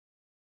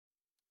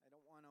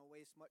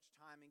waste much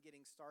time in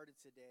getting started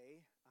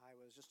today. I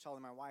was just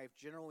telling my wife,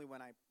 generally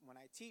when I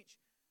teach,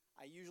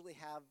 I usually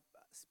have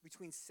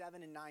between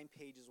 7 and 9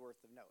 pages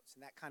worth of notes,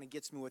 and that kind of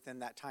gets me within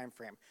that time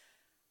frame.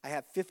 I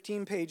have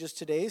 15 pages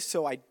today,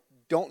 so I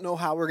don't know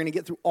how we're going to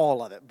get through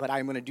all of it, but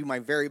I'm going to do my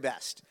very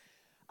best.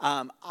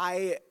 When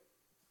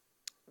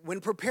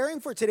preparing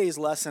for today's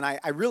lesson,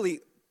 I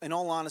really, in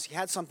all honesty,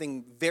 had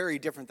something very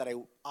different that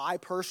I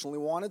personally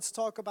wanted to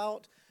talk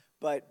about.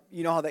 But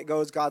you know how that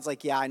goes. God's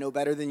like, yeah, I know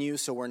better than you,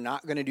 so we're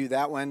not going to do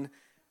that one.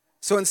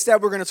 So instead,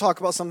 we're going to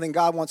talk about something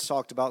God wants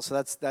talked about, so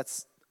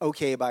that's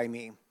okay by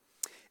me.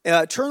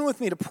 Turn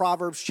with me to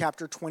Proverbs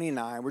chapter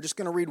 29. We're just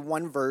going to read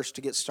one verse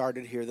to get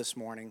started here this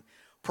morning.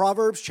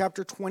 Proverbs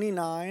chapter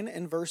 29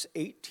 and verse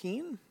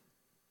 18.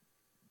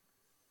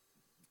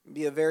 It'll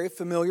be a very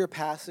familiar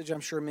passage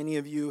I'm sure many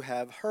of you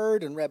have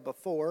heard and read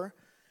before.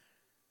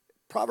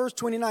 Proverbs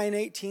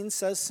 29:18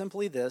 says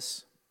simply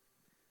this: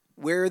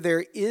 where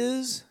there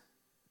is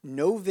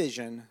no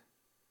vision,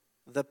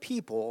 the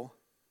people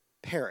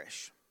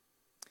perish.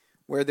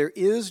 Where there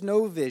is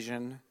no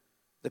vision,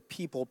 the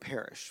people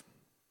perish.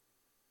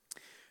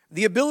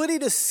 The ability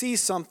to see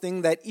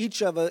something that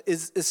each of us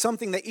is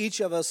something that each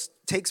of us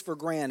takes for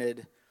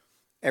granted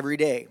every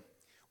day.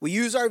 We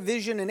use our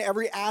vision in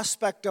every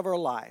aspect of our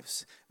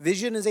lives.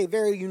 Vision is a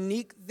very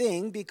unique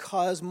thing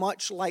because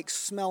much like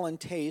smell and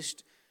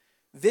taste,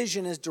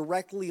 vision is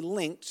directly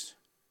linked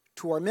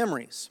to our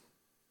memories.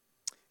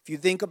 If you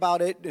think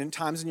about it in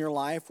times in your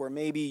life where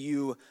maybe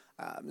you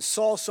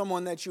saw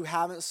someone that you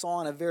haven't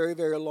saw in a very,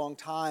 very long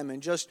time,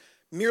 and just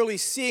merely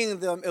seeing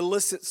them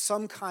elicits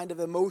some kind of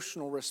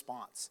emotional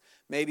response.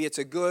 Maybe it's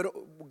a good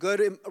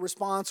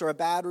response or a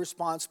bad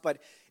response, but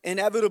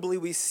inevitably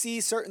we see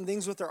certain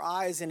things with our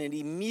eyes and it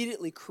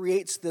immediately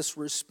creates this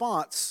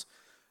response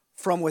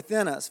from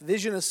within us.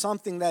 Vision is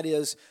something that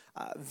is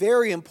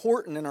very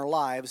important in our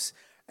lives,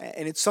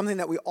 and it's something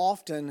that we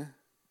often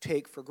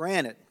take for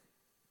granted.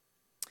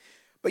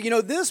 But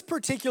this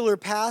particular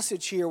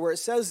passage here where it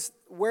says,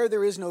 where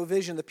there is no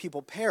vision, the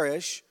people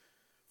perish,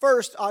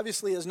 first,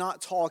 obviously, is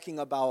not talking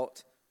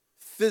about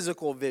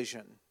physical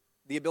vision,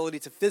 the ability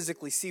to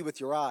physically see with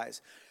your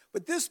eyes.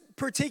 But this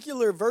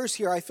particular verse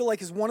here, I feel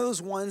like, is one of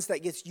those ones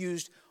that gets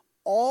used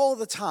all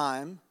the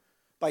time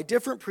by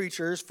different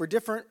preachers for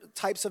different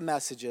types of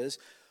messages.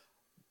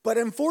 But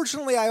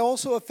unfortunately, I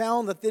also have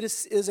found that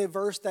this is a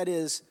verse that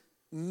is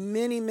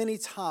many, many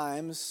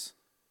times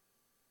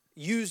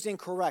used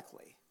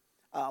incorrectly.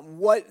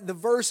 What the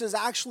verse is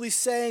actually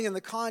saying in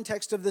the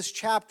context of this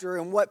chapter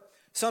and what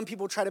some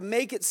people try to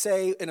make it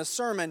say in a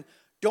sermon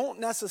don't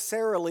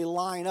necessarily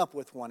line up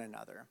with one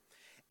another.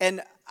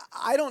 And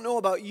I don't know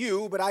about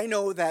you, but I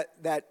know that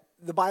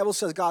the Bible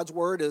says God's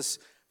word is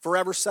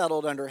forever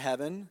settled under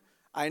heaven.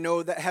 I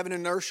know that heaven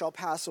and earth shall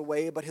pass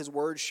away, but his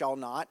word shall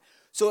not.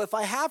 So if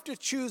I have to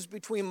choose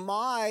between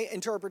my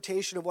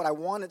interpretation of what I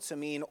want it to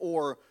mean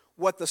or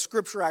what the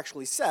scripture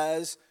actually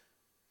says,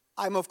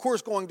 I'm of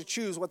course going to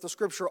choose what the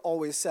scripture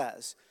always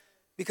says.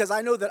 Because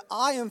I know that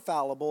I am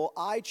fallible,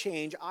 I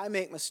change, I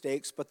make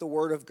mistakes, but the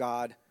word of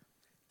God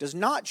does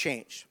not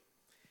change.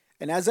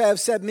 And as I have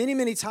said many,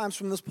 many times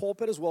from this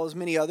pulpit, as well as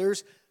many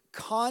others,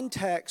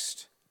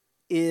 context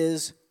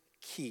is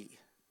key.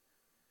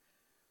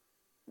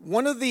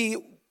 One of the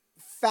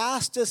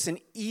fastest and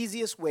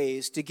easiest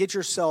ways to get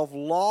yourself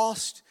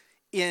lost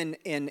in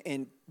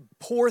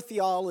poor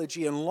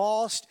theology and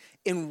lost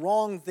in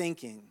wrong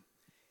thinking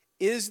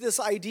is this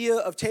idea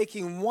of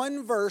taking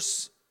one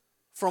verse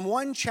from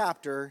one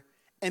chapter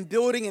and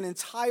building an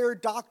entire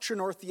doctrine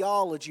or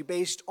theology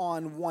based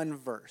on one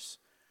verse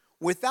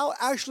without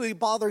actually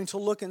bothering to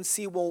look and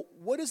see, well,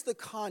 what is the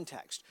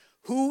context?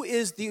 Who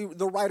is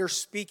the writer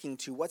speaking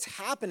to? What's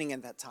happening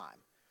at that time?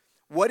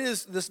 What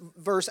is this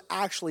verse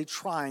actually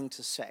trying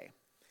to say?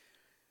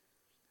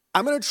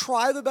 I'm going to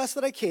try the best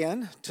that I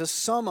can to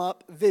sum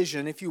up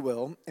vision, if you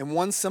will, in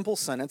one simple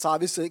sentence.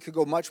 Obviously, it could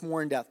go much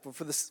more in depth, but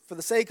for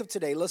the sake of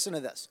today, listen to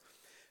this.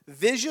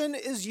 Vision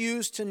is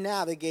used to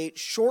navigate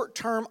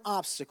short-term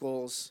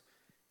obstacles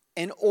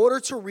in order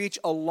to reach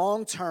a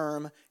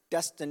long-term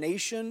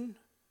destination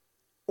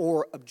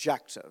or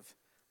objective.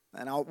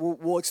 And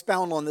we'll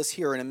expound on this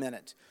here in a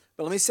minute.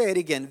 But let me say it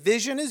again.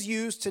 Vision is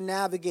used to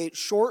navigate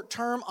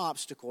short-term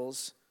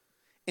obstacles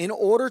in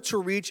order to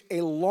reach a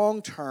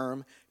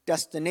long-term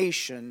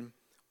destination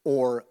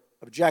or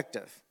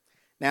objective.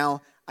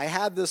 Now, I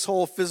had this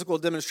whole physical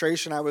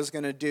demonstration I was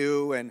going to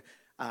do and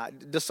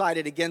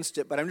decided against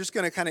it, but I'm just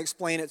going to kind of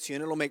explain it to you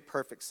and it'll make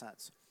perfect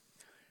sense.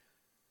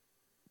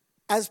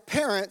 As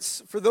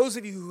parents, for those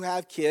of you who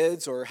have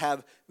kids or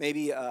have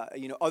maybe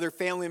other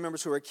family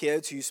members who are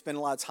kids who you spend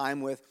a lot of time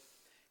with,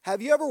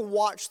 have you ever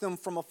watched them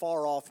from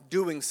afar off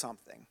doing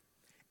something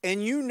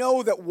and you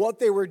know that what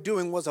they were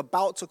doing was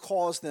about to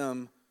cause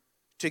them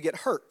to get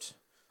hurt,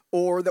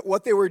 or that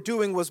what they were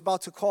doing was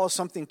about to cause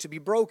something to be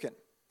broken,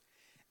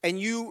 and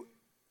you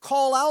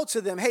call out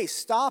to them, hey,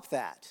 stop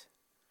that.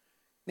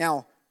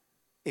 Now,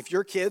 if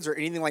your kids are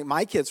anything like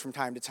my kids from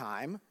time to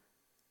time,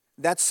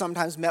 that's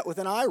sometimes met with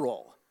an eye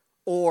roll.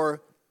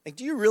 Or, like,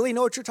 do you really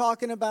know what you're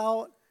talking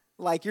about?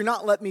 Like, you're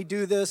not letting me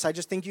do this. I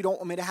just think you don't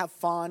want me to have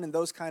fun and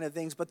those kind of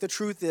things. But the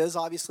truth is,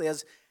 obviously,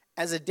 as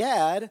a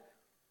dad,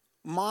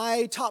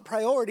 my top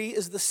priority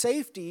is the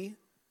safety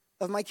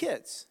of my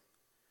kids.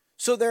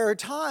 So there are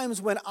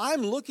times when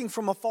I'm looking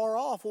from afar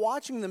off,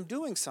 watching them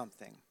doing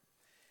something,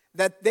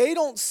 that they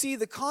don't see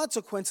the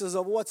consequences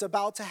of what's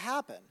about to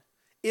happen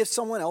if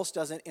someone else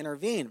doesn't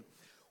intervene.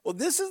 Well,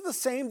 this is the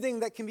same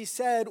thing that can be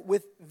said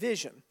with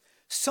vision.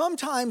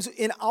 Sometimes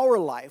in our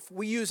life,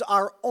 we use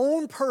our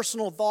own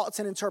personal thoughts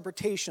and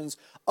interpretations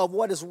of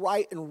what is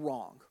right and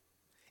wrong.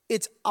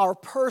 It's our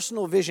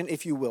personal vision,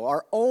 if you will,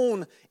 our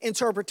own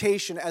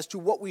interpretation as to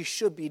what we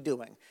should be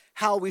doing,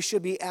 how we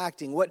should be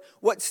acting,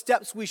 what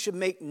steps we should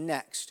make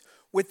next,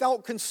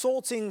 without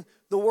consulting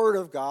the Word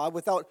of God,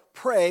 without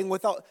praying,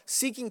 without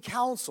seeking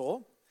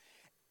counsel.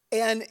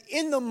 And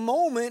in the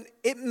moment,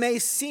 it may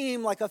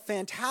seem like a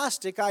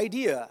fantastic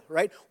idea,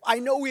 right? I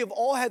know we have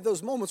all had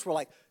those moments where,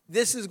 like,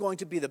 this is going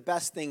to be the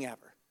best thing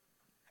ever.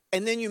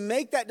 And then you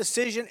make that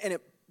decision and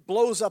it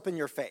blows up in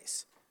your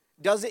face.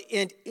 Does it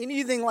end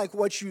anything like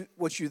what you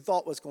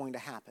thought was going to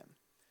happen?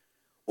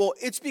 Well,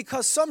 it's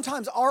because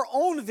sometimes our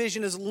own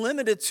vision is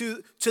limited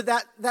to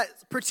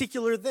that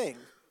particular thing.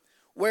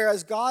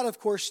 Whereas God, of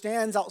course,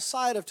 stands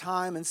outside of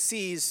time and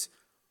sees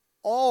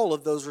all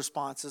of those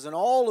responses and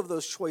all of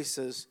those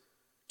choices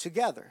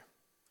together.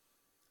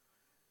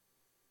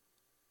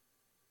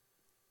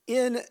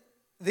 In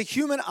the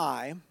human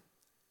eye,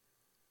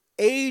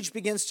 age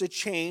begins to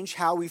change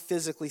how we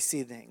physically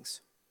see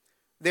things.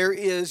 There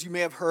is, you may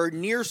have heard,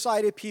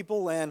 nearsighted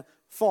people and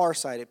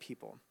farsighted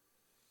people.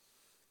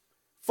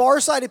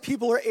 Farsighted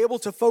people are able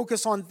to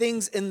focus on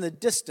things in the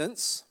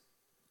distance,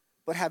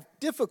 but have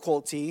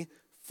difficulty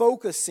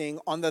focusing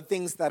on the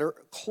things that are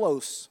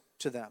close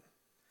to them.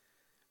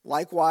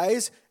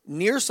 Likewise,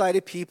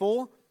 nearsighted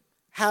people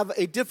have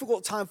a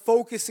difficult time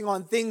focusing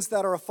on things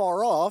that are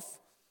afar off,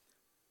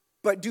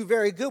 but do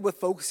very good with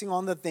focusing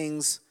on the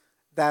things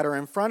that are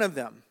in front of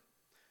them.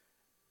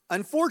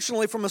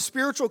 Unfortunately, from a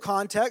spiritual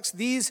context,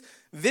 these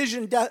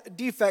vision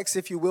defects,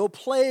 if you will,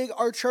 plague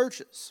our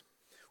churches.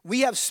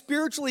 We have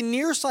spiritually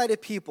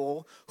nearsighted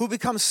people who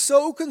become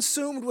so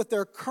consumed with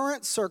their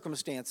current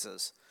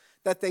circumstances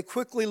that they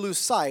quickly lose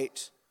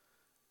sight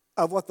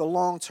of what the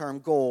long-term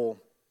goal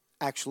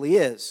actually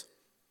is.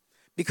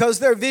 Because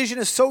their vision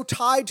is so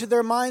tied to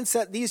their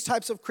mindset, these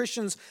types of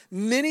Christians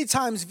many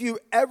times view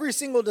every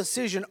single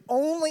decision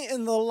only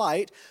in the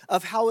light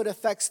of how it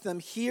affects them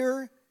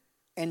here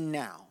and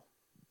now.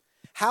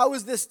 How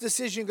is this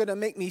decision going to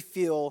make me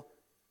feel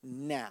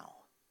now?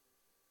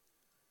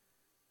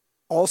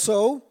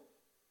 Also,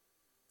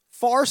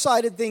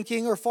 far-sighted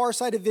thinking or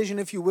far-sighted vision,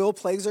 if you will,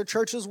 plagues our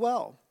church as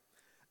well.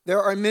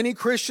 There are many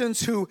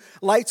Christians who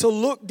like to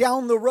look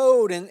down the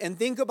road and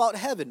think about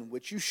heaven,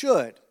 which you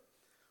should.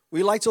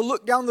 We like to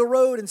look down the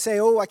road and say,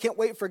 oh, I can't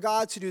wait for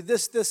God to do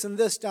this, this, and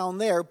this down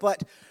there.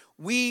 But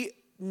we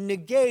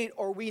negate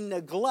or we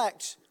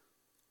neglect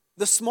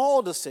the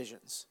small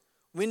decisions.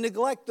 We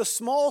neglect the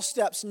small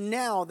steps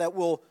now that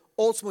will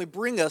ultimately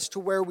bring us to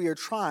where we are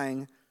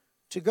trying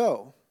to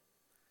go.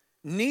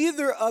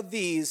 Neither of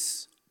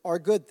these are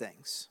good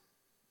things.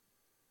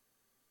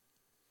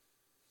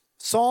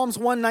 Psalms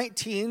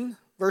 119,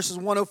 verses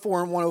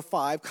 104 and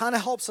 105, kind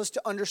of helps us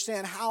to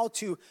understand how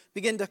to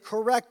begin to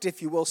correct,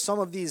 if you will, some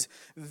of these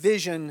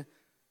vision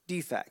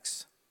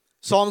defects.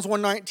 Psalms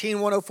 119,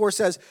 104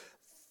 says,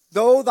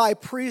 through thy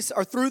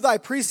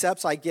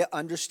precepts I get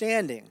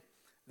understanding.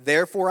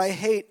 Therefore I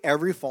hate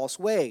every false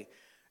way.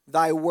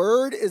 Thy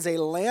word is a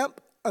lamp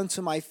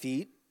unto my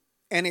feet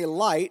and a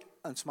light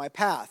unto my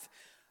path.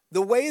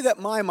 The way that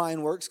my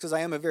mind works, because I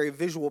am a very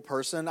visual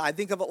person, I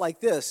think of it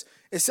like this.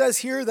 It says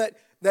here that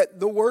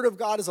the word of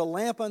God is a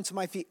lamp unto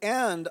my feet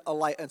and a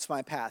light unto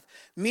my path.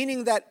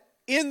 Meaning that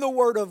in the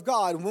word of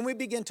God, when we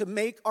begin to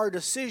make our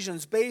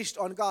decisions based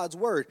on God's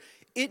word,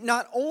 it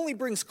not only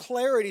brings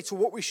clarity to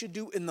what we should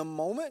do in the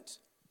moment,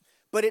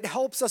 but it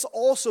helps us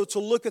also to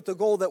look at the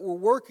goal that we're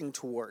working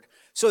toward.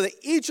 So that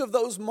each of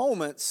those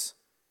moments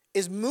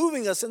is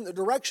moving us in the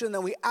direction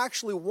that we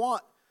actually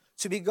want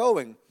to be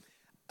going.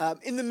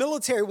 In the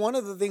military, one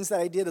of the things that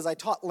I did is I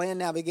taught land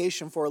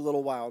navigation for a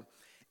little while.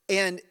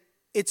 And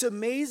it's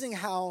amazing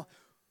how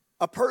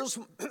a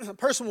person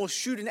will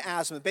shoot an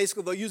azimuth.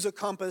 Basically, they'll use a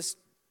compass.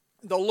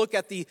 They'll look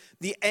at the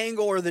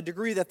angle or the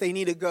degree that they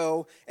need to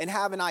go and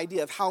have an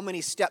idea of how many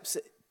steps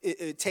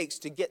it takes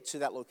to get to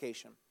that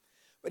location.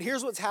 But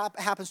here's what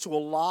happens to a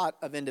lot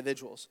of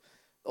individuals.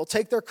 They'll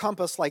take their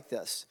compass like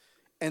this,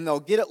 and they'll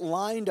get it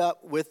lined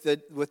up with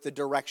the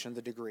direction,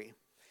 the degree.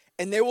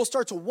 And they will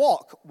start to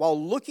walk while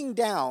looking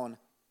down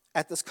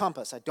at this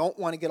compass. I don't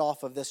want to get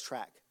off of this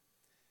track.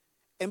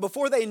 And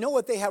before they know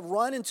it, they have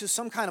run into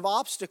some kind of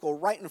obstacle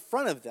right in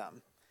front of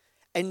them.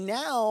 And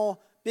now,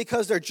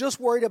 because they're just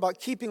worried about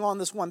keeping on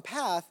this one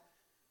path,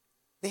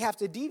 they have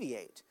to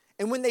deviate.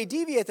 And when they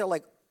deviate, they're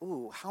like,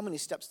 ooh, how many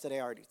steps did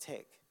I already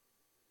take?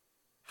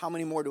 How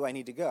many more do I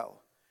need to go?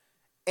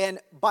 And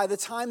by the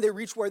time they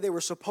reach where they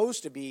were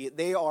supposed to be,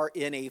 they are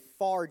in a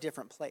far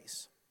different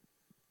place.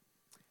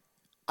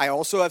 I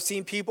also have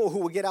seen people who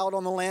will get out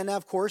on the land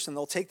nav course and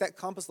they'll take that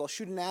compass, they'll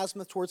shoot an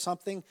azimuth towards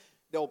something,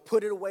 they'll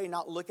put it away,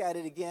 not look at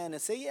it again,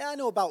 and say, yeah, I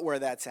know about where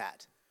that's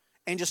at,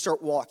 and just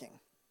start walking.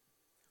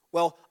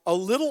 Well, a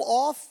little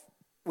off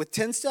with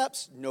 10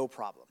 steps, no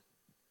problem.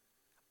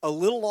 A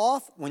little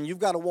off when you've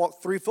got to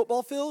walk 3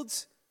 football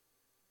fields,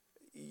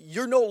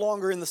 you're no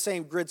longer in the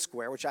same grid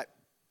square, which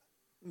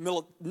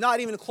not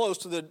even close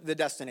to the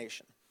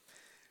destination.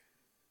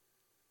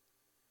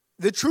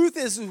 The truth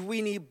is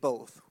we need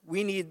both.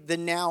 We need the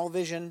now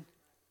vision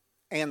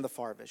and the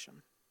far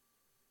vision.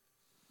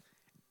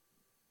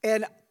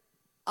 And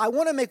I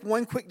want to make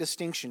one quick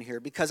distinction here,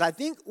 because I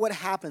think what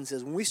happens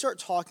is when we start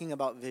talking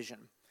about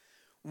vision,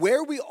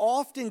 where we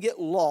often get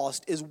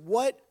lost is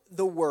what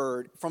the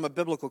word, from a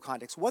biblical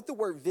context, what the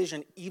word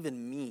vision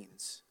even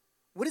means.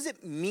 What does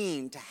it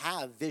mean to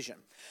have vision?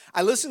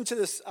 I listened to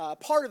this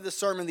part of the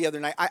sermon the other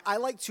night. I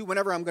like to,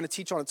 whenever I'm going to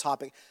teach on a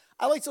topic,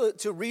 I like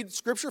to read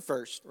scripture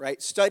first,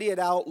 right? Study it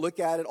out, look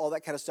at it, all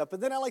that kind of stuff. But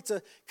then I like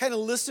to kind of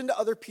listen to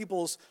other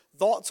people's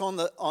thoughts on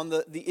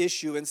the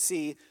issue and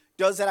see,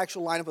 does that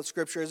actually line up with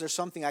scripture? Is there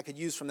something I could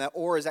use from that?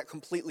 Or is that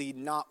completely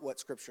not what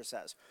scripture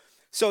says?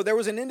 So there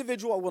was an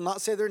individual, I will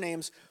not say their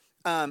names,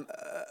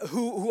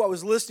 who I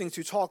was listening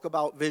to talk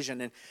about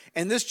vision.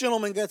 And this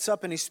gentleman gets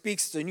up and he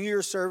speaks to the New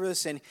Year's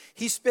service, and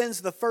he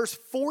spends the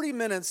first 40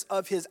 minutes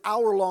of his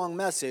hour-long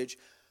message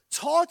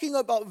talking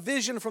about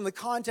vision from the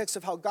context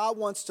of how God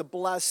wants to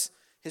bless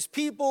his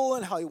people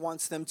and how he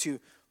wants them to,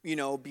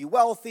 be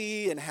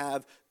wealthy and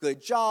have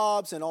good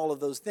jobs and all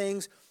of those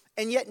things.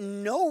 And yet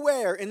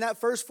nowhere in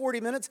that first 40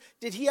 minutes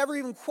did he ever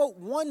even quote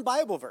one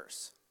Bible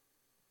verse.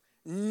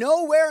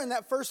 Nowhere in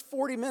that first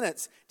 40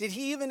 minutes did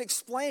he even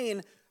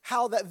explain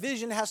how that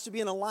vision has to be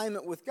in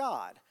alignment with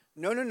God.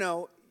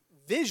 No.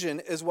 Vision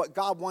is what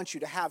God wants you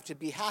to have to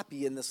be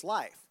happy in this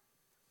life.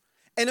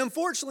 And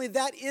unfortunately,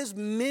 that is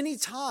many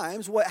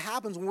times what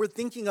happens when we're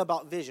thinking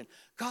about vision.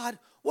 God,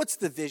 what's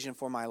the vision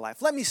for my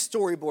life? Let me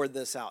storyboard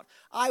this out.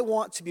 I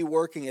want to be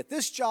working at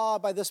this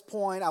job by this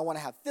point. I want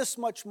to have this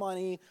much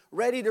money,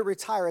 ready to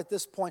retire at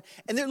this point.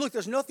 And then, look,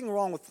 there's nothing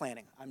wrong with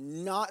planning.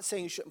 I'm not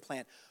saying you shouldn't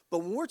plan. But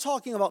when we're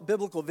talking about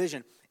biblical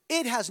vision,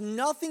 it has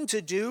nothing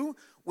to do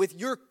with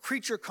your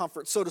creature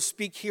comfort, so to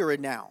speak, here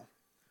and now.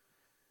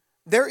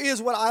 There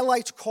is what I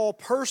like to call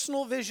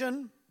personal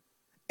vision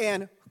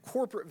and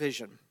corporate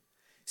vision.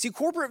 See,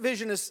 corporate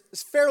vision is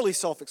fairly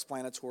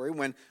self-explanatory.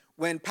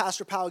 When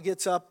Pastor Powell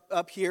gets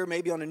up here,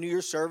 maybe on a New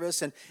Year's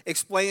service, and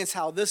explains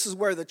how this is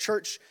where the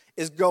church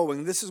is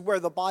going, this is where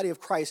the body of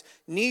Christ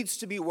needs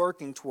to be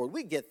working toward.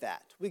 We get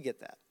that.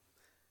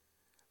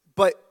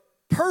 But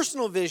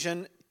personal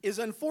vision is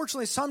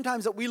unfortunately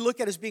sometimes that we look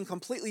at as being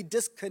completely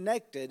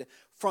disconnected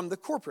from the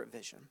corporate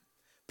vision.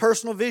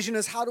 Personal vision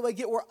is, how do I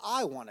get where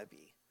I want to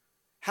be?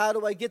 How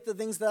do I get the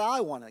things that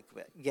I want to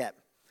get?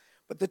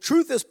 But the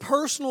truth is,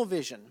 personal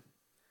vision,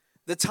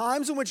 the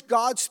times in which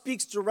God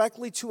speaks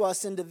directly to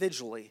us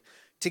individually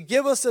to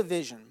give us a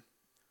vision,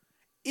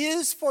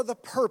 is for the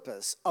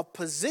purpose of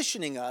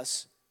positioning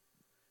us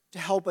to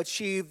help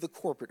achieve the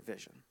corporate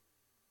vision.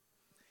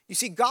 You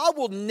see, God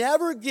will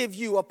never give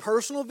you a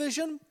personal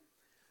vision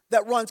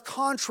that runs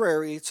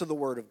contrary to the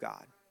Word of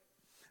God.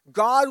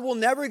 God will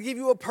never give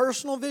you a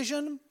personal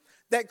vision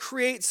that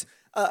creates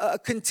a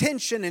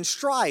contention and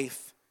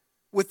strife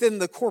within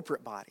the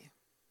corporate body.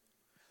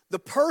 The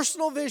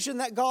personal vision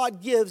that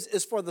God gives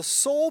is for the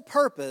sole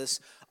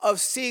purpose of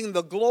seeing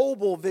the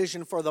global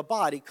vision for the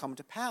body come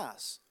to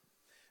pass.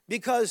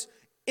 Because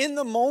in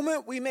the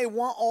moment, we may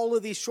want all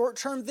of these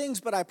short-term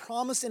things, but I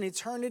promise in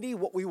eternity,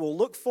 what we will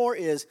look for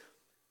is,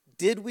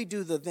 did we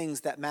do the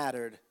things that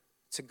mattered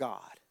to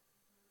God?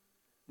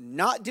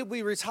 Not did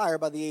we retire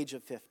by the age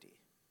of 50.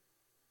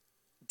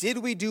 Did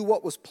we do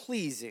what was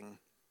pleasing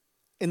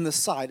in the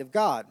sight of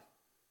God?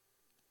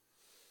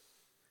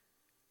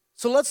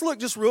 So let's look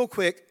just real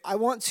quick. I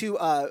want to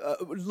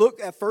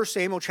look at 1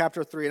 Samuel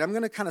chapter 3, and I'm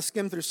going to kind of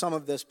skim through some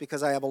of this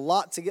because I have a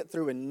lot to get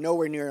through and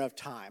nowhere near enough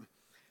time.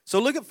 So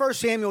look at 1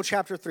 Samuel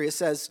chapter 3. It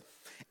says,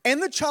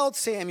 "And the child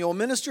Samuel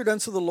ministered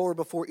unto the Lord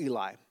before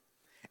Eli.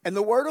 And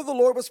the word of the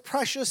Lord was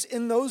precious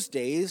in those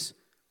days.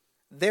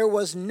 There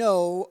was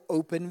no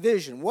open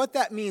vision." What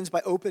that means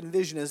by open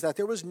vision is that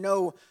there was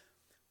no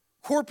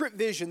corporate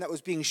vision that was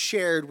being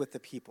shared with the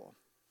people.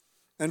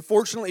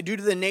 Unfortunately, due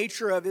to the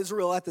nature of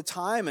Israel at the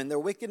time and their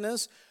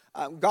wickedness,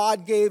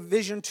 God gave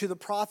vision to the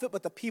prophet,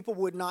 but the people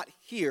would not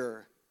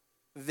hear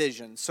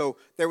vision. So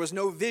there was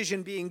no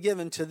vision being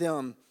given to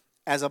them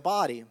as a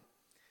body.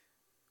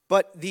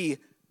 But the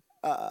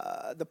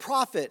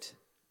prophet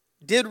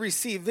did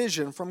receive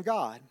vision from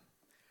God.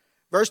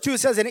 Verse 2, it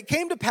says, "And it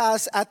came to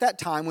pass at that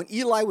time when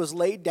Eli was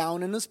laid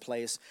down in his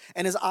place,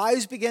 and his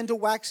eyes began to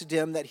wax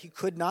dim that he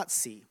could not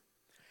see.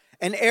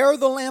 And ere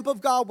the lamp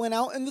of God went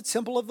out in the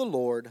temple of the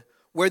Lord,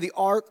 where the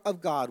ark of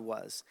God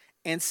was,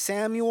 and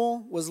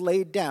Samuel was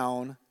laid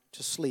down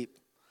to sleep.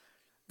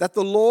 That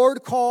the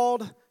Lord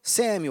called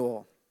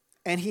Samuel,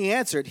 and he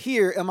answered,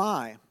 Here am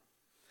I.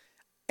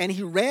 And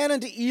he ran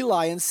unto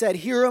Eli and said,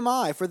 Here am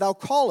I, for thou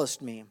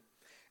callest me.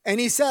 And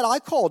he said, I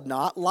called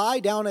not, lie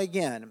down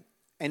again.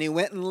 And he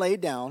went and lay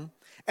down.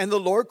 And the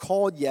Lord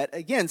called yet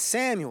again,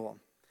 Samuel.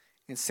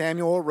 And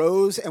Samuel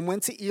arose and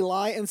went to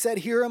Eli and said,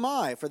 Here am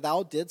I, for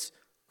thou didst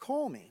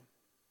call me.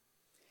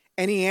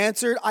 And he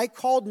answered, I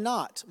called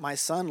not, my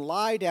son,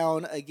 lie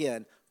down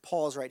again.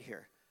 Pause right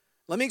here.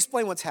 Let me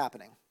explain what's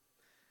happening.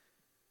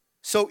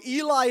 So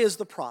Eli is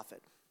the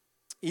prophet.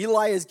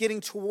 Eli is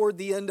getting toward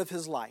the end of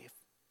his life.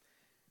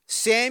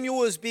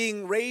 Samuel is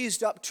being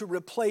raised up to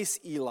replace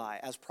Eli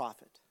as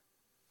prophet.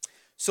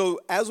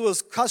 So as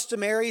was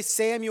customary,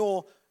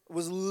 Samuel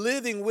was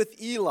living with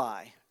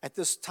Eli at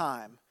this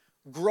time,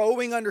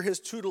 growing under his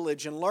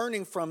tutelage and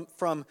learning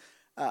from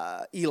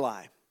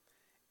Eli.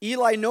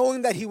 Eli,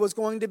 knowing that he was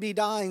going to be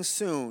dying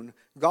soon,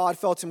 God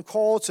felt him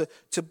called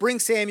to bring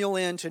Samuel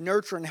in to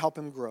nurture and help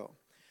him grow.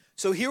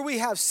 So here we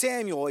have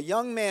Samuel, a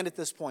young man at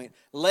this point,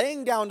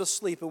 laying down to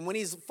sleep. And when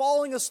he's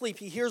falling asleep,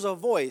 he hears a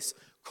voice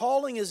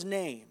calling his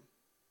name.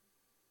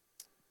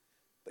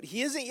 But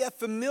he isn't yet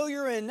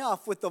familiar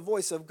enough with the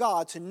voice of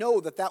God to know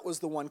that that was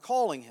the one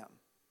calling him.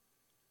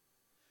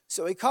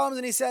 So he comes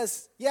and he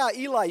says, Yeah,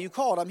 Eli, you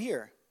called, I'm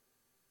here.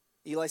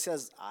 Eli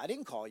says, I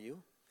didn't call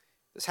you.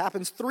 This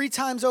happens 3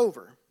 times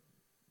over.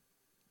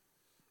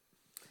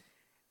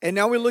 And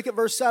now we look at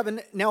verse 7.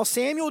 Now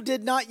Samuel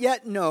did not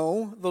yet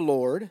know the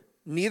Lord,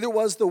 neither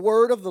was the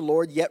word of the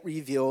Lord yet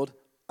revealed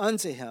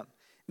unto him.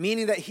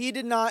 Meaning that he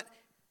did not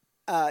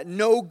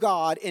know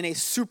God in a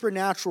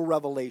supernatural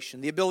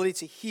revelation, the ability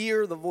to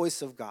hear the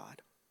voice of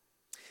God.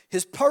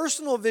 His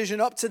personal vision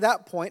up to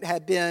that point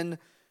had been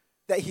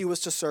that he was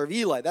to serve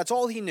Eli. That's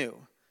all he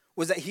knew,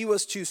 was that he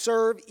was to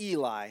serve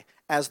Eli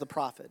as the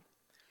prophet.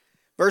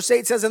 Verse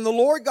 8 says, And the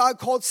Lord God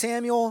called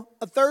Samuel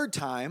a 3rd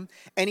time,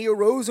 and he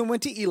arose and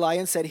went to Eli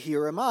and said,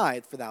 Here am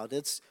I, for thou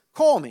didst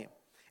call me.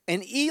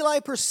 And Eli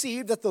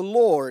perceived that the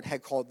Lord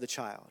had called the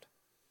child.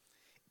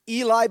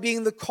 Eli,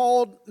 being the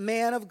called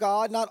man of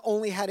God, not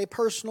only had a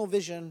personal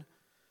vision,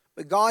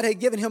 but God had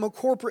given him a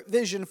corporate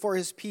vision for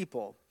his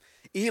people.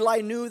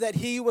 Eli knew that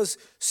he was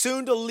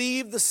soon to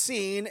leave the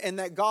scene and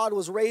that God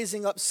was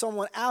raising up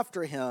someone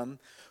after him.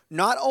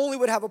 Not only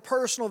would have a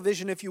personal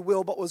vision, if you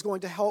will, but was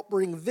going to help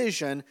bring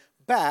vision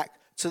back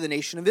to the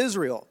nation of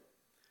Israel.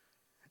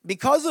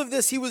 Because of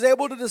this, he was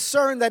able to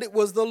discern that it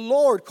was the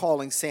Lord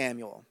calling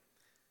Samuel.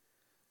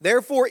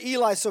 Therefore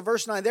Eli, so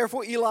verse 9,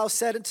 Therefore Eli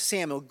said unto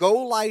Samuel, Go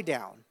lie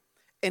down,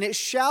 and it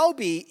shall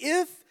be,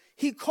 if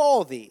he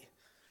call thee,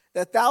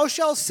 that thou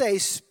shalt say,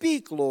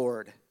 Speak,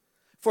 Lord,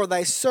 for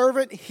thy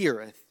servant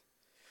heareth.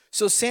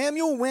 So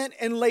Samuel went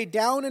and lay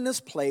down in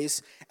his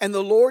place, and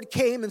the Lord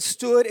came and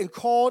stood and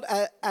called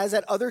as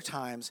at other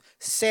times,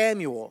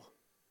 Samuel,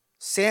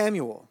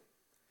 Samuel.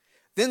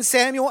 Then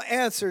Samuel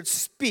answered,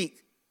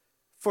 Speak,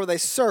 for thy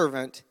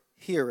servant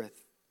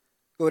heareth.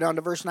 Go down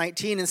to verse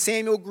 19. And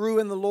Samuel grew,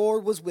 and the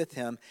Lord was with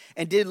him,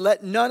 and did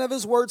let none of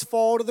his words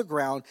fall to the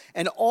ground.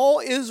 And all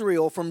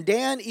Israel, from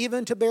Dan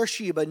even to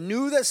Beersheba,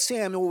 knew that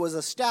Samuel was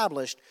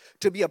established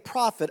to be a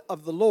prophet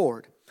of the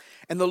Lord.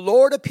 And the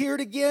Lord appeared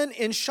again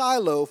in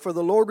Shiloh, for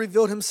the Lord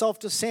revealed himself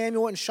to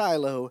Samuel in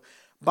Shiloh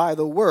by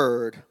the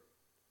word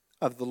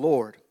of the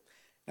Lord.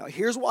 Now,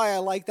 here's why I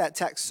like that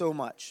text so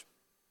much.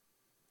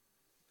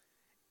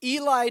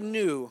 Eli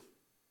knew,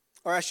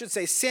 or I should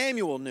say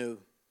Samuel knew,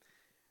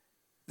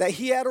 that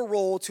he had a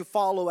role to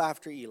follow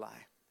after Eli.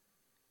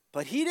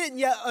 But he didn't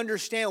yet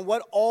understand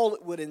what all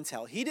it would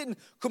entail. He didn't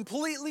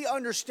completely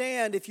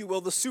understand, if you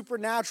will, the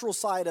supernatural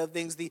side of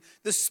things, the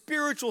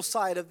spiritual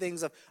side of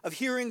things, of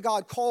hearing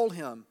God call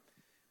him.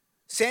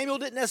 Samuel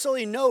didn't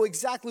necessarily know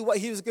exactly what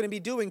he was going to be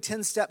doing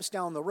 10 steps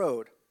down the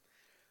road.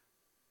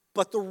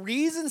 But the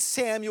reason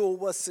Samuel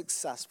was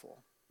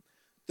successful,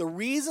 the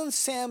reason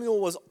Samuel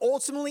was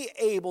ultimately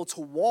able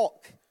to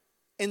walk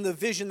in the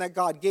vision that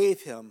God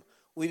gave him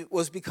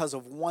was because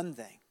of one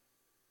thing.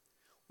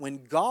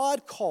 When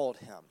God called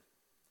him,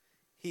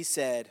 he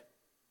said,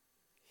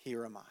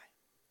 Here am I.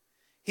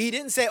 He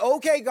didn't say,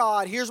 Okay,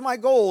 God, here's my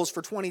goals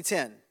for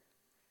 2010.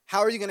 How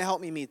are you going to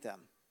help me meet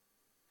them?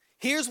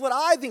 Here's what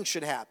I think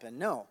should happen.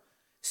 No.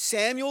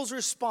 Samuel's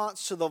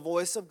response to the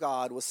voice of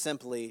God was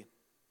simply,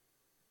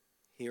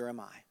 Here am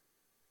I.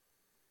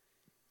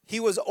 He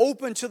was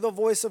open to the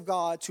voice of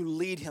God to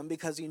lead him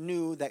because he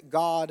knew that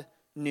God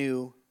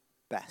knew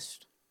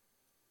best.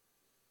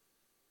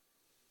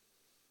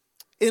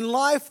 In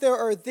life, there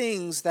are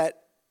things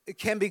that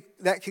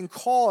can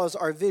cause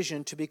our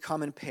vision to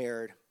become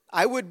impaired.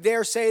 I would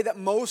dare say that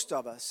most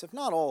of us, if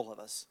not all of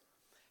us,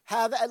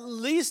 have at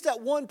least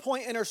at one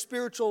point in our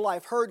spiritual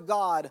life heard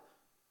God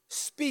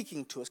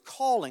speaking to us,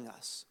 calling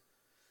us,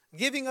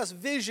 giving us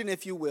vision,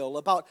 if you will,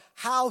 about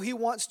how he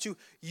wants to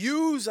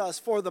use us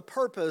for the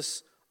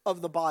purpose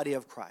of the body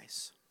of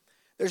Christ.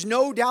 There's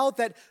no doubt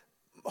that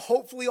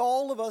hopefully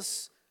all of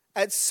us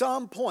at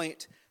some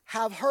point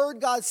have heard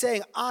God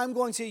saying, I'm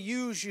going to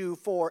use you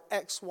for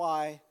X,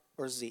 Y,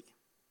 or Z.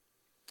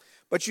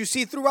 But you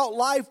see throughout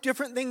life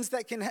different things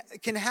that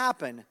can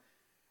happen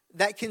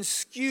that can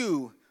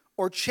skew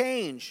or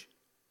change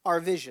our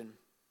vision.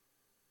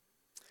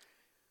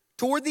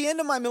 Toward the end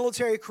of my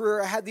military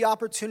career, I had the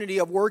opportunity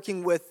of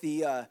working with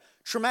the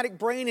traumatic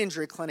brain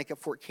injury clinic at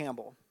Fort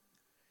Campbell.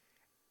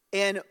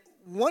 And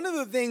one of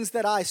the things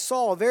that I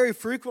saw very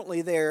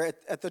frequently there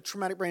at the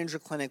traumatic brain injury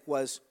clinic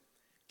was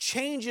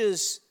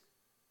changes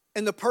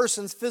in the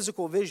person's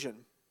physical vision.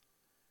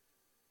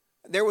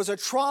 There was a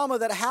trauma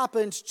that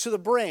happened to the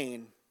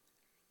brain,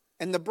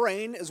 and the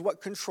brain is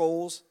what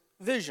controls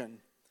vision.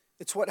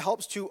 It's what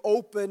helps to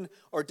open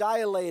or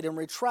dilate and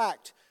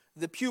retract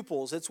the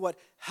pupils. It's what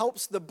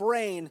helps the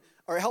brain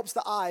or helps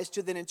the eyes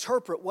to then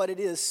interpret what it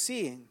is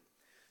seeing.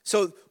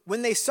 So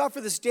when they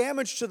suffer this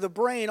damage to the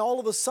brain, all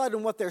of a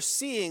sudden what they're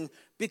seeing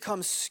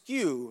becomes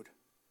skewed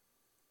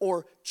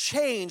or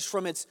changed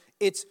from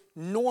its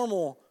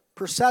normal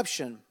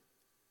perception.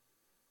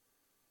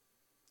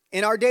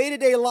 In our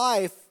day-to-day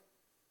life,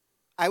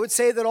 I would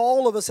say that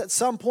all of us at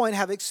some point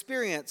have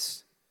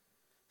experienced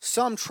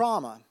some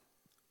trauma,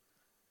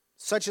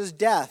 such as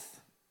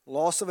death,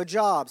 loss of a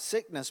job,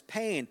 sickness,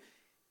 pain,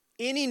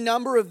 any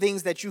number of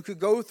things that you could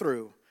go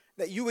through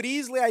that you would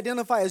easily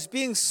identify as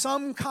being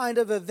some kind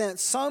of event,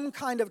 some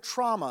kind of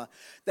trauma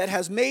that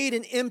has made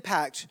an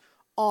impact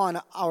on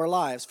our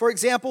lives. For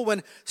example,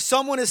 when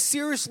someone is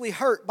seriously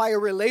hurt by a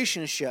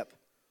relationship,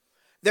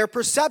 their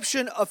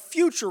perception of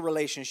future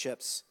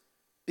relationships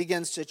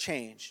begins to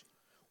change.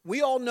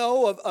 We all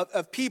know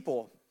of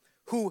people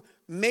who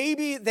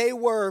maybe they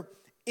were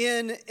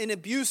in an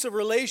abusive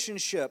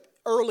relationship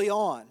early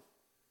on.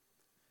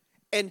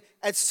 And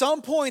at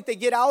some point they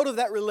get out of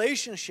that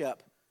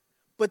relationship.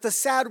 But the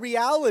sad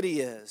reality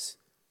is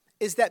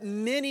that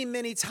many,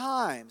 many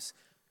times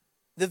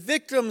the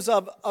victims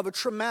of a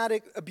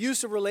traumatic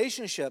abusive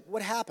relationship,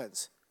 what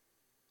happens?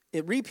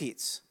 It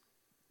repeats.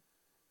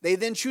 They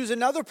then choose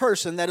another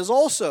person that is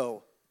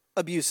also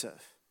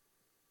abusive.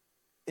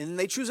 And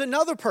they choose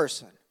another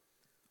person.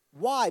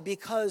 Why?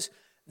 Because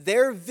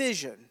their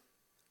vision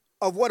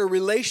of what a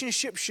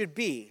relationship should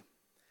be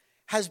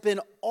has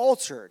been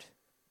altered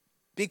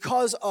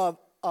because of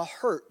a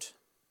hurt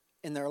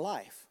in their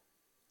life.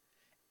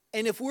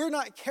 And if we're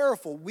not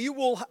careful, we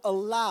will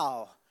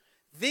allow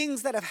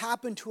things that have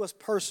happened to us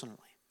personally,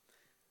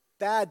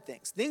 bad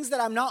things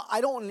that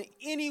I don't in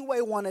any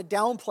way want to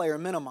downplay or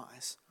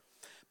minimize.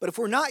 But if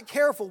we're not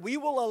careful, we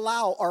will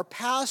allow our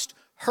past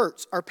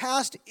hurts, our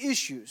past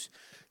issues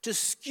to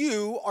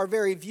skew our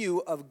very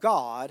view of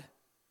God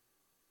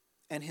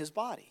and His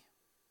body.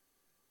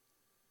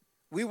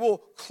 We will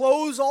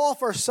close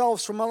off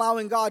ourselves from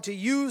allowing God to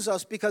use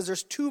us because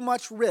there's too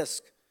much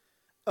risk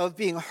of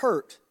being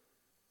hurt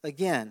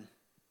again.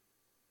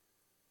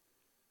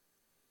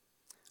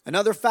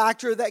 Another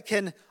factor that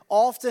can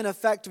often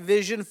affect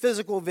vision,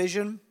 physical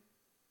vision,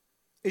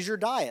 is your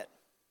diet.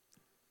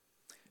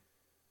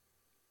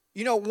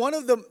 You know, one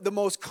of the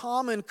most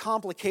common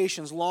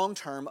complications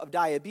long-term of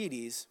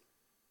diabetes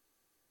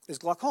is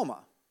glaucoma,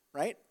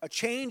 right? A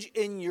change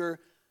in your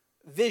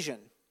vision.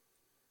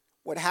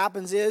 What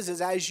happens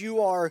is as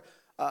you are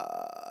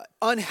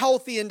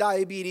unhealthy in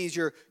diabetes,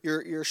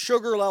 your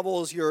sugar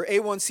levels, your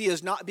A1C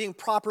is not being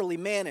properly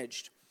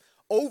managed.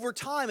 Over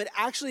time, it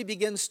actually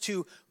begins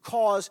to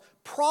cause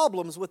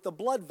problems with the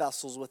blood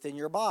vessels within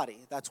your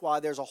body. That's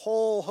why there's a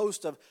whole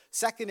host of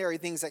secondary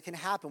things that can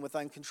happen with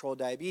uncontrolled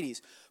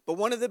diabetes. But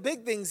one of the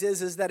big things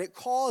is that it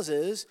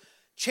causes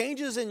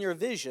changes in your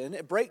vision,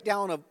 a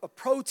breakdown of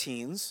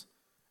proteins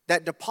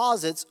that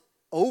deposits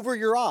over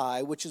your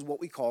eye, which is what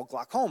we call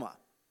glaucoma.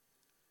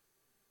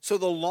 So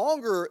the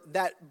longer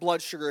that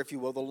blood sugar, if you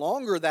will, the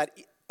longer that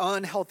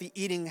unhealthy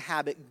eating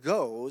habit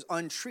goes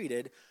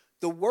untreated,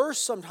 the worse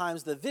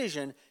sometimes the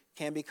vision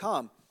can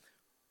become.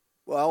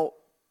 Well,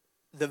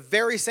 the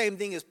very same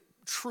thing is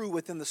true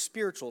within the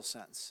spiritual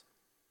sense.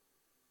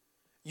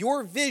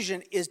 Your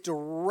vision is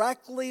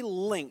directly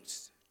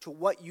linked to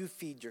what you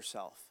feed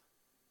yourself.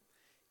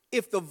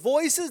 If the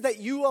voices that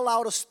you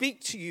allow to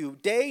speak to you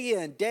day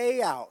in,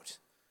 day out,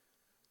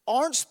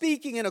 aren't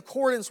speaking in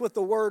accordance with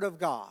the Word of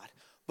God,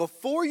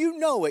 before you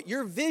know it,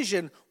 your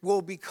vision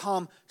will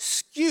become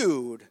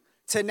skewed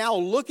to now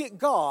look at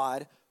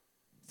God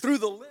through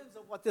the lens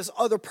of what this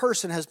other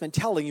person has been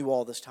telling you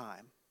all this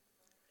time.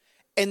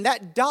 And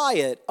that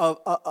diet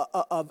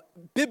of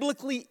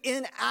biblically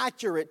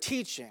inaccurate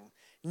teaching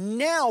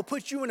now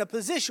puts you in a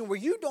position where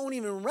you don't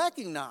even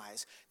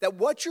recognize that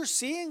what you're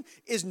seeing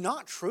is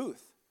not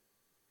truth.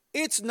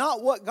 It's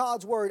not what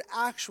God's Word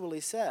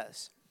actually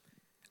says.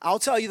 I'll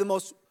tell you the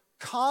most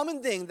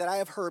common thing that I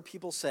have heard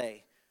people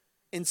say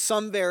in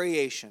some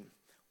variation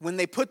when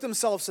they put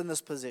themselves in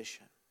this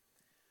position.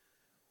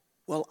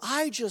 Well,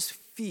 I just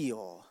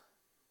feel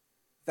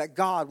that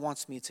God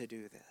wants me to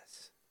do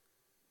this.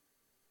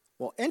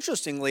 Well,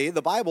 interestingly,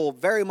 the Bible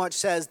very much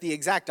says the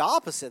exact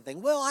opposite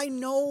thing. Well, I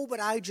know, but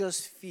I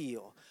just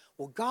feel.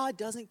 Well, God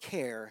doesn't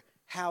care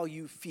how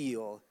you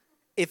feel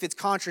if it's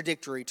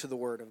contradictory to the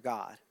Word of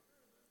God.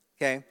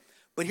 Okay?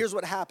 But here's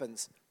what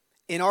happens.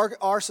 In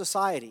our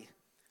society,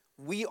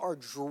 we are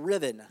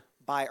driven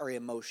by our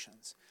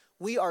emotions.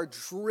 We are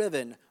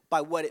driven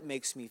by what it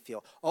makes me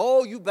feel.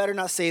 Oh, you better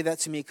not say that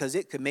to me because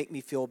it could make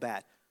me feel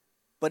bad.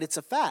 But it's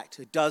a fact.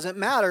 It doesn't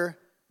matter.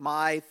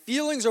 My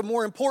feelings are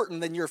more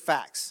important than your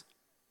facts.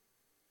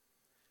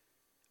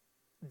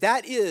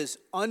 That is,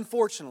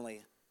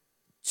 unfortunately,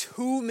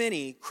 too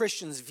many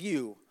Christians'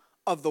 view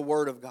of the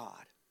Word of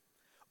God.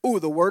 Ooh,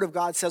 the Word of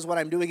God says what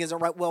I'm doing isn't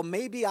right. Well,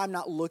 maybe I'm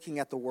not looking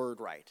at the Word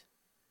right.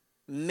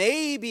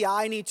 Maybe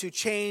I need to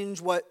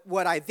change what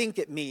I think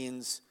it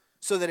means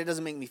so that it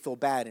doesn't make me feel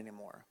bad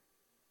anymore.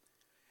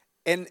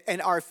 And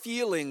our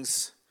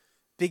feelings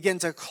begin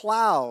to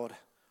cloud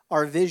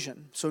our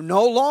vision. So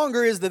no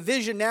longer is the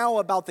vision now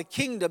about the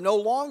kingdom. No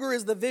longer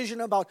is the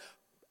vision about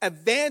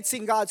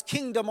advancing God's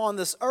kingdom on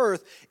this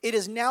earth. It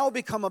has now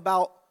become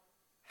about,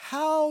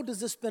 how does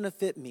this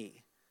benefit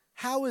me?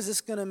 How is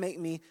this going to make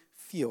me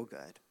feel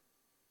good?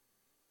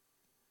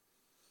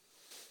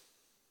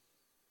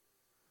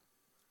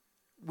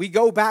 We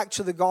go back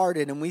to the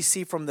garden and we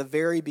see from the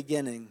very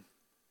beginning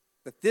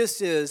that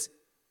this is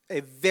a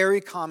very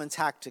common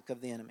tactic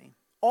of the enemy.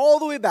 All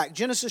the way back,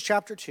 Genesis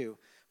chapter 2,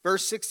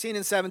 verse 16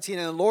 and 17.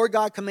 And the Lord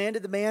God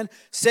commanded the man,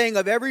 saying,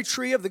 of every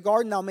tree of the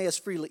garden thou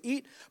mayest freely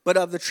eat, but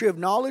of the tree of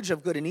knowledge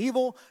of good and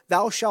evil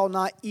thou shalt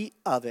not eat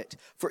of it.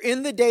 For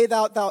in the day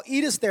thou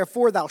eatest,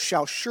 therefore thou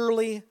shalt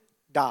surely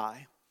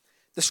die.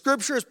 The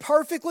scripture is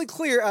perfectly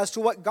clear as to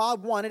what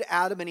God wanted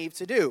Adam and Eve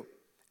to do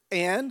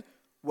and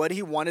what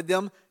he wanted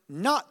them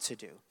not to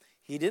do.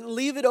 He didn't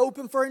leave it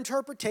open for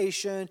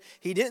interpretation.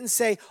 He didn't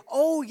say,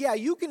 oh yeah,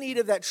 you can eat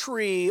of that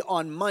tree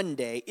on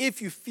Monday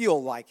if you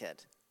feel like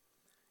it.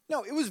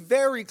 No, it was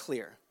very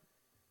clear.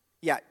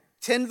 Yeah,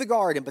 tend the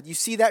garden, but you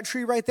see that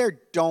tree right there?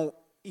 Don't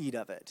eat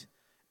of it.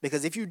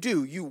 Because if you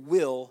do, you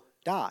will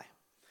die.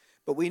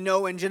 But we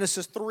know in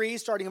Genesis 3,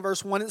 starting in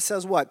verse 1, it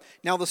says what?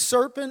 Now the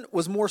serpent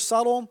was more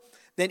subtle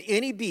than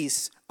any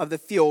beast of the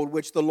field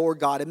which the Lord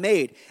God had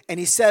made. And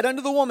he said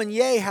unto the woman,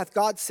 yea, hath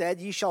God said,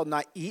 ye shall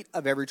not eat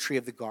of every tree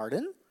of the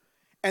garden?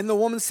 And the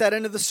woman said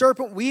unto the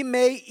serpent, we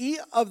may eat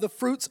of the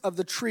fruits of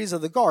the trees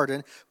of the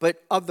garden,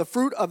 but of the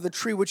fruit of the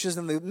tree which is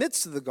in the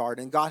midst of the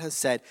garden, God has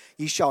said,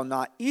 ye shall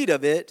not eat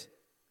of it,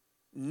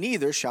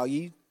 neither shall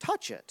ye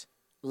touch it,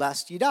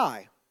 lest ye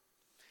die.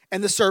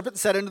 And the serpent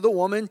said unto the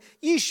woman,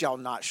 ye shall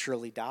not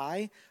surely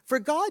die, for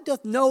God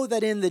doth know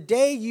that in the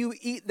day you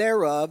eat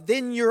thereof,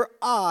 then your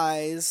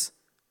eyes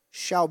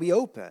shall be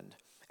opened,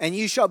 and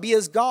ye shall be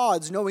as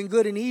gods, knowing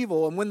good and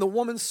evil. And when the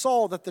woman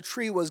saw that the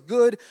tree was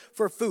good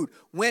for food,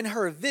 when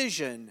her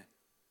vision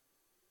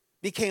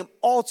became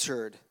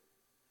altered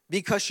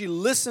because she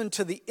listened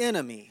to the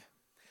enemy,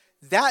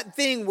 that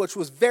thing which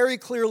was very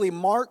clearly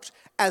marked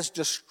as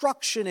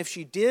destruction if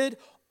she did,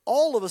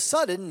 all of a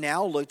sudden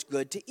now looked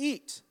good to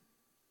eat.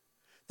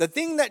 The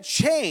thing that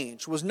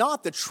changed was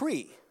not the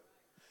tree.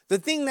 The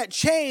thing that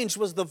changed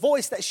was the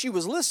voice that she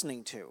was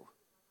listening to.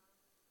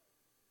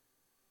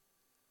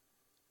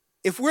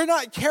 If we're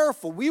not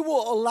careful, we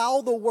will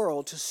allow the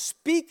world to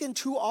speak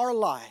into our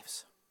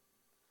lives.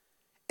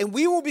 And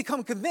we will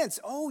become convinced,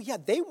 oh yeah,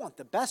 they want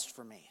the best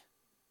for me.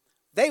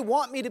 They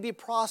want me to be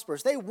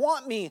prosperous. They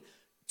want me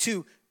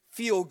to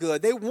feel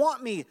good. They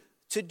want me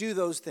to do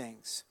those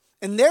things.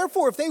 And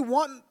therefore, if they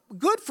want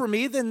good for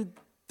me, then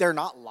they're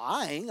not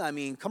lying. I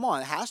mean, come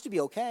on, it has to be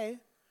okay.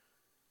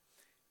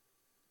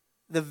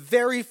 The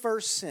very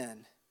first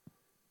sin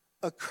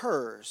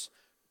occurs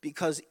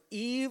because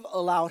Eve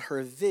allowed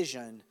her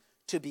vision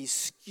to be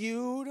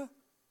skewed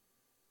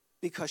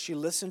because she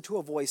listened to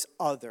a voice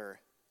other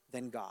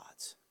than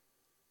God's.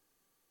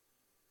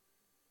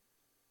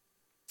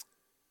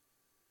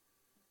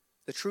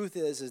 The truth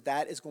is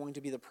that is going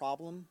to be the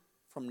problem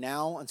from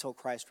now until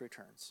Christ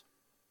returns.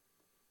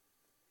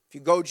 If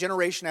you go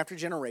generation after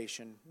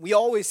generation, we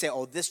always say,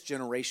 oh, this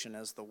generation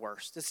is the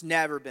worst. It's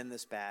never been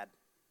this bad.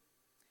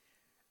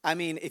 I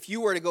mean, if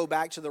you were to go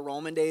back to the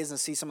Roman days and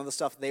see some of the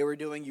stuff they were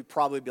doing, you'd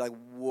probably be like,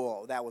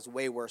 whoa, that was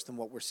way worse than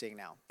what we're seeing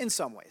now, in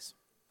some ways.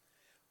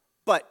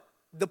 But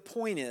the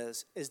point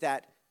is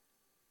that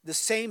the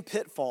same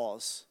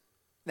pitfalls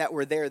that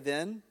were there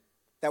then,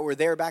 that were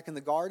there back in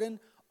the garden,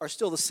 are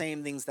still the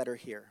same things that are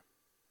here.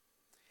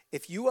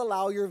 If you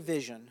allow your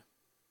vision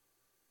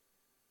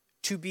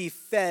to be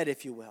fed,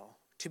 if you will,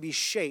 to be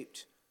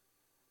shaped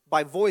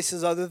by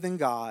voices other than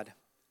God,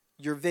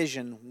 your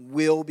vision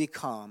will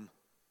become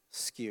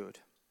skewed.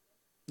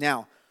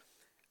 Now,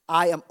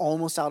 I am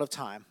almost out of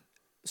time,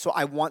 so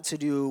I want to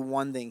do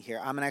one thing here.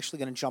 I'm actually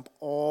going to jump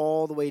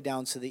all the way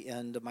down to the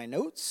end of my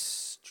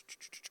notes,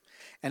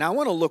 and I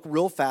want to look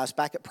real fast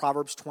back at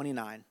Proverbs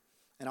 29,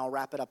 and I'll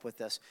wrap it up with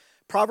this.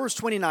 Proverbs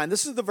 29,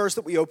 this is the verse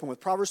that we open with,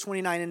 Proverbs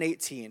 29 and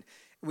 18. And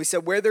we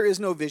said, where there is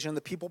no vision, the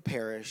people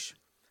perish,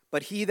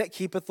 but he that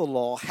keepeth the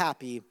law,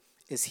 happy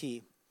is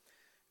he.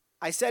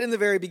 I said in the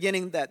very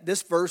beginning that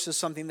this verse is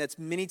something that's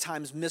many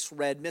times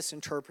misread,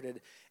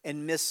 misinterpreted,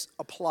 and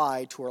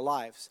misapplied to our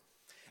lives.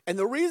 And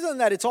the reason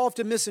that it's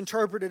often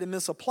misinterpreted and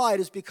misapplied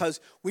is because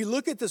we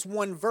look at this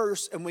one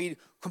verse and we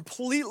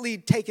completely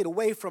take it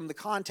away from the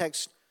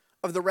context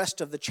of the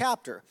rest of the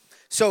chapter.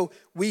 So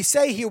we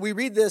say here, we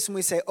read this and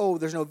we say, oh,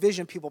 there's no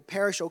vision, people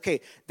perish.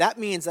 Okay, that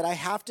means that I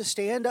have to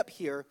stand up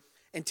here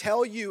and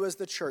tell you as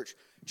the church,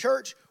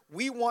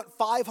 we want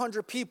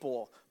 500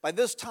 people by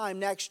this time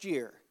next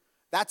year.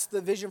 That's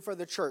the vision for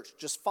the church,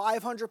 just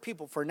 500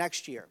 people for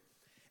next year.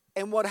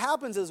 And what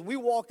happens is we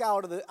walk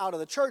out of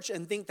the church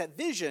and think that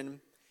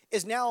vision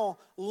is now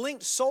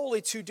linked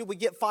solely to, do we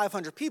get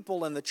 500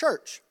 people in the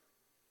church?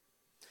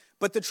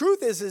 But the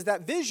truth is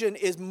that vision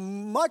is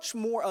much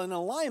more in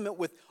alignment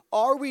with,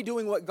 are we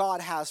doing what God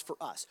has for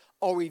us?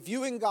 Are we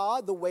viewing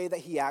God the way that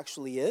he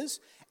actually is?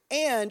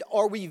 And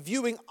are we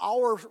viewing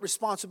our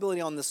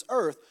responsibility on this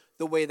earth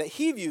the way that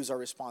he views our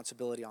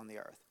responsibility on the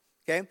earth?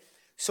 Okay?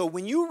 So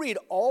when you read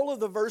all of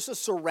the verses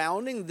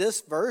surrounding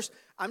this verse,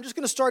 I'm just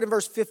going to start in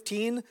verse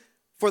 15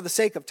 for the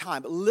sake of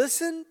time. But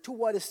listen to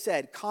what is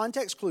said.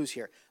 Context clues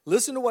here.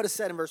 Listen to what is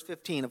said in verse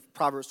 15 of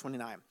Proverbs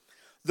 29.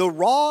 The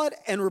rod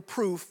and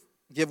reproof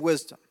give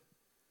wisdom,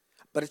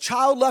 but a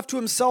child left to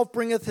himself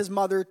bringeth his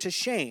mother to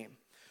shame.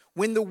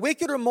 When the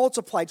wicked are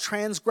multiplied,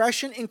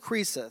 transgression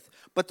increaseth,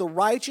 but the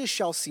righteous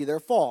shall see their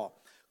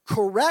fall.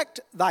 Correct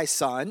thy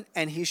son,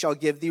 and he shall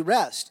give thee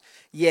rest.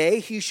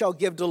 Yea, he shall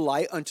give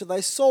delight unto thy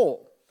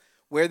soul.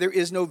 Where there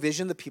is no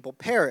vision, the people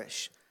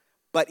perish.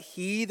 But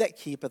he that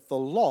keepeth the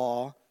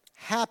law,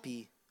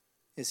 happy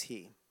is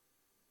he.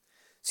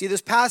 See,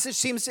 this passage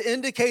seems to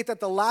indicate that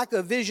the lack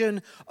of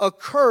vision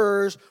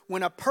occurs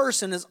when a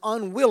person is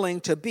unwilling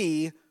to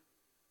be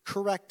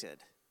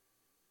corrected.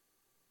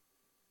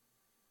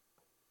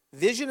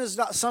 Vision is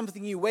not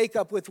something you wake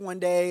up with one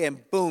day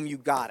and boom, you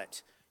got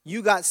it.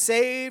 You got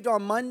saved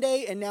on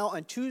Monday, and now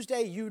on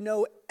Tuesday you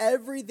know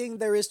everything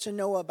there is to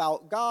know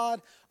about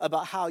God,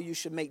 about how you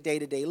should make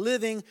day-to-day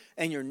living,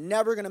 and you're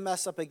never going to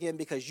mess up again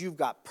because you've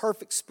got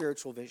perfect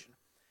spiritual vision.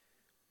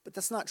 But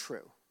that's not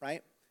true,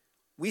 right?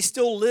 We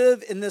still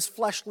live in this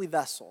fleshly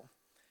vessel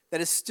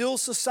that is still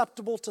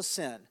susceptible to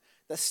sin,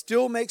 that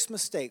still makes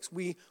mistakes.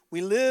 We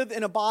live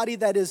in a body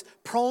that is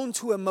prone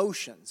to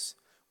emotions.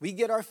 We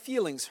get our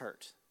feelings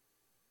hurt.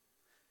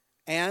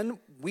 And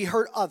we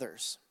hurt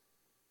others.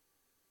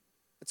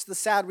 It's the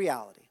sad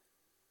reality.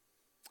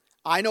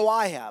 I know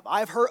I have.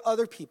 I've hurt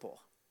other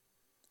people.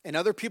 And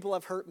other people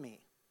have hurt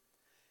me.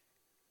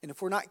 And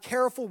if we're not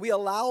careful, we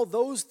allow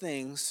those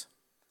things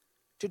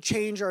to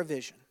change our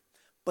vision.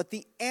 But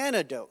the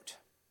antidote,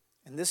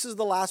 and this is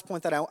the last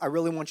point that I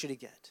really want you to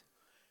get.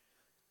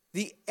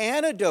 The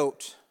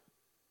antidote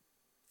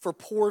for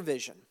poor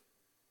vision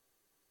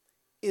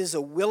is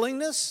a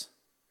willingness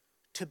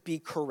to be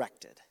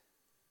corrected.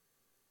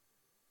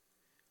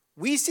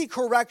 We see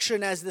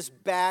correction as this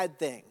bad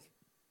thing.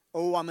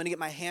 Oh, I'm going to get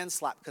my hand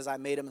slapped because I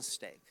made a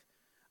mistake.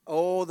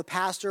 Oh, the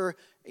pastor,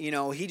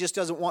 he just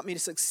doesn't want me to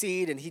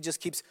succeed and he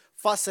just keeps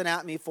fussing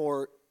at me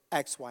for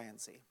X, Y, and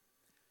Z.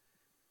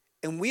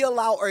 And we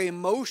allow our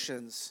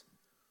emotions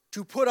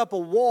to put up a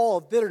wall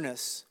of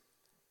bitterness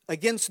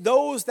against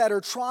those that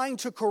are trying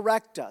to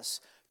correct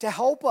us, to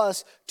help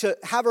us to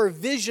have our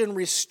vision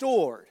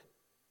restored.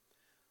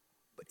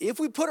 But if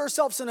we put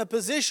ourselves in a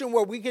position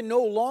where we can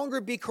no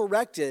longer be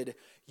corrected,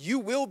 you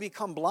will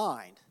become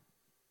blind.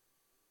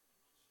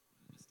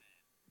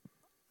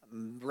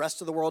 The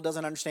rest of the world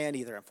doesn't understand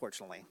either,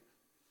 unfortunately.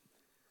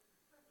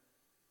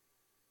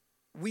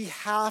 We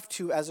have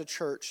to, as a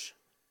church,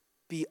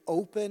 be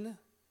open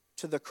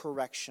to the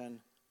correction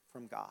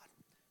from God.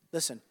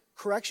 Listen,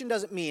 correction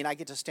doesn't mean I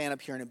get to stand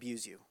up here and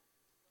abuse you.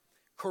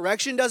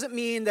 Correction doesn't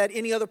mean that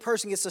any other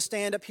person gets to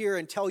stand up here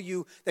and tell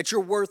you that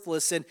you're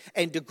worthless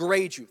and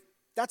degrade you.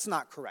 That's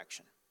not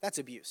correction. That's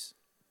abuse.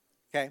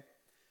 Okay?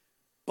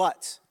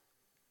 But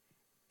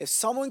if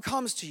someone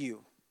comes to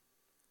you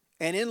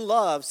and in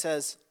love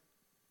says,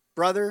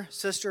 brother,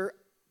 sister,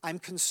 I'm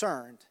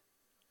concerned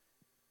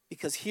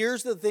because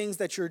here's the things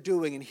that you're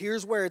doing and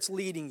here's where it's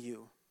leading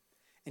you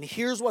and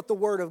here's what the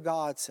Word of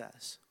God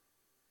says.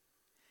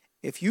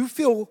 If you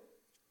feel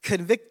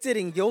convicted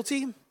and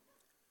guilty,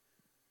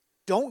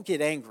 don't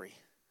get angry.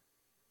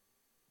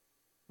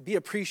 Be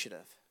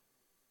appreciative.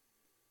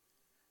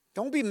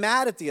 Don't be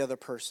mad at the other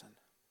person.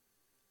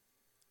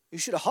 You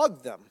should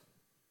hug them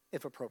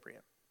if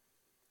appropriate.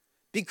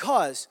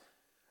 Because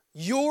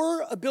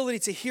your ability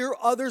to hear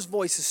others'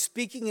 voices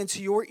speaking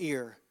into your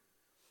ear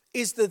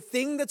is the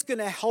thing that's going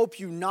to help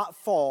you not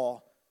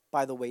fall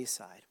by the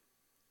wayside.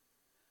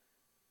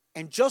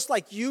 And just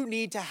like you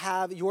need to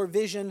have your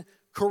vision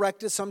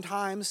corrected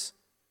sometimes,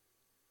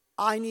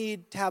 I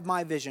need to have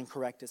my vision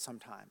corrected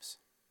sometimes.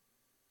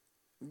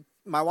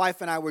 My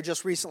wife and I were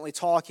just recently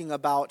talking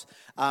about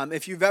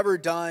if you've ever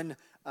done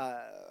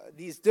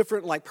these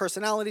different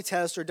personality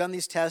tests or done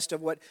these tests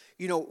of what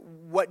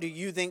do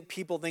you think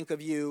people think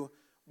of you?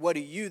 What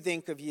do you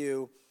think of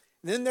you?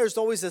 And then there's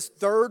always this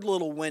third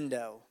little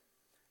window,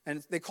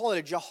 and they call it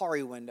a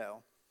Johari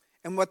window.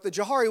 And what the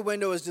Johari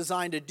window is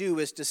designed to do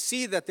is to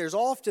see that there's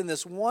often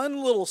this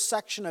one little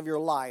section of your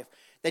life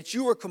that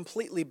you are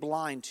completely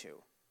blind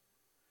to.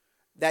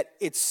 That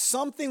it's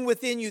something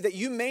within you that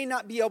you may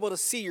not be able to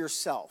see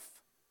yourself.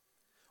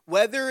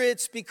 Whether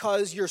it's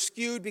because you're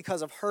skewed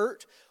because of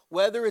hurt,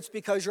 whether it's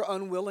because you're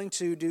unwilling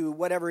to do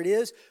whatever it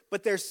is,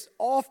 but there's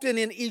often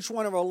in each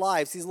one of our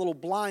lives these little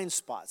blind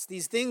spots,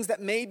 these things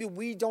that maybe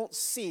we don't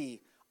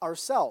see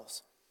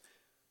ourselves.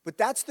 But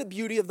that's the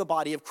beauty of the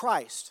body of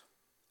Christ.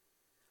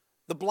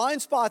 The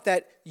blind spot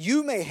that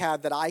you may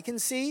have that I can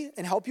see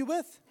and help you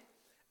with,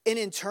 And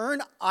in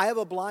turn, I have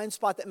a blind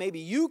spot that maybe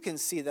you can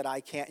see that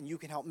I can't and you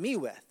can help me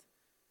with.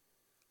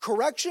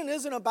 Correction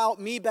isn't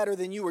about me better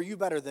than you or you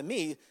better than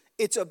me.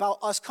 It's about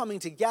us coming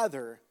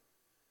together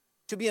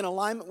to be in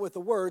alignment with the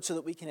word so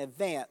that we can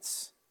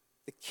advance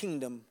the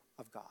kingdom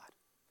of God.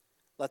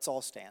 Let's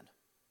all stand.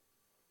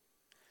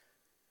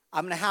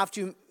 I'm going to have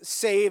to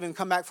save and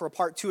come back for a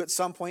part 2 at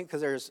some point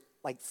because there's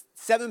like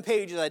 7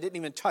 pages I didn't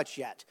even touch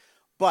yet.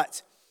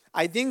 But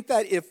I think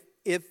that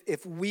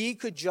if we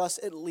could just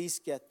at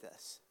least get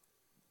this.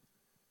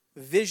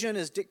 Vision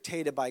is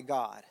dictated by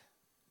God.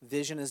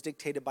 Vision is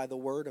dictated by the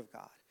word of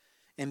God.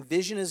 And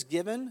vision is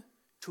given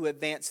to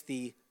advance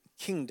the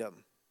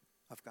kingdom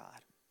of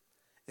God.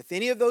 If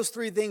any of those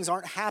 3 things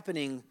aren't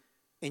happening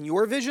in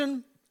your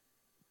vision,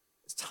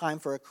 it's time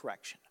for a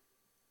correction.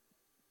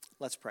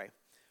 Let's pray.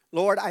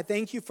 Lord, I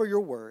thank you for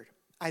your word.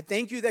 I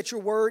thank you that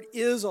your word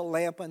is a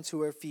lamp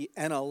unto our feet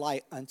and a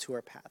light unto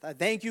our path. I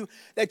thank you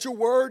that your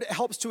word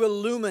helps to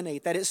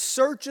illuminate, that it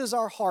searches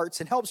our hearts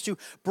and helps to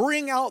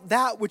bring out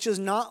that which is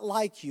not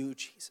like you,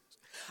 Jesus.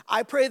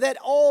 I pray that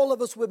all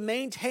of us would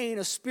maintain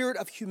a spirit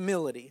of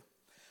humility,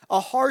 a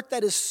heart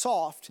that is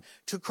soft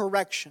to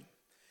correction,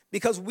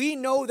 because we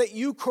know that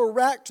you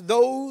correct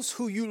those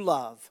who you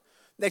love.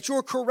 That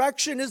your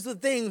correction is the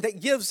thing that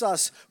gives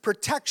us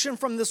protection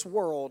from this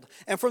world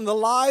and from the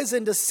lies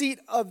and deceit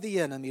of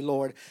the enemy,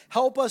 Lord.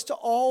 Help us to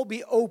all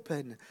be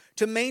open,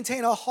 to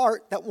maintain a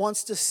heart that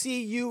wants to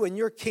see you and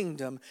your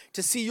kingdom,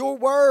 to see your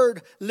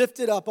word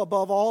lifted up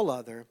above all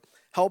other.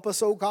 Help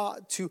us, oh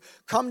God, to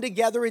come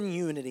together in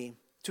unity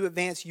to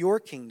advance your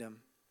kingdom.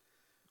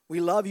 We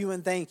love you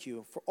and thank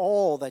you for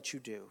all that you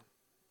do.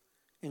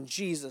 In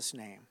Jesus'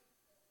 name,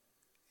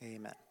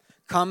 amen.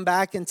 Come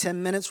back in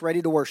 10 minutes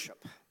ready to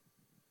worship.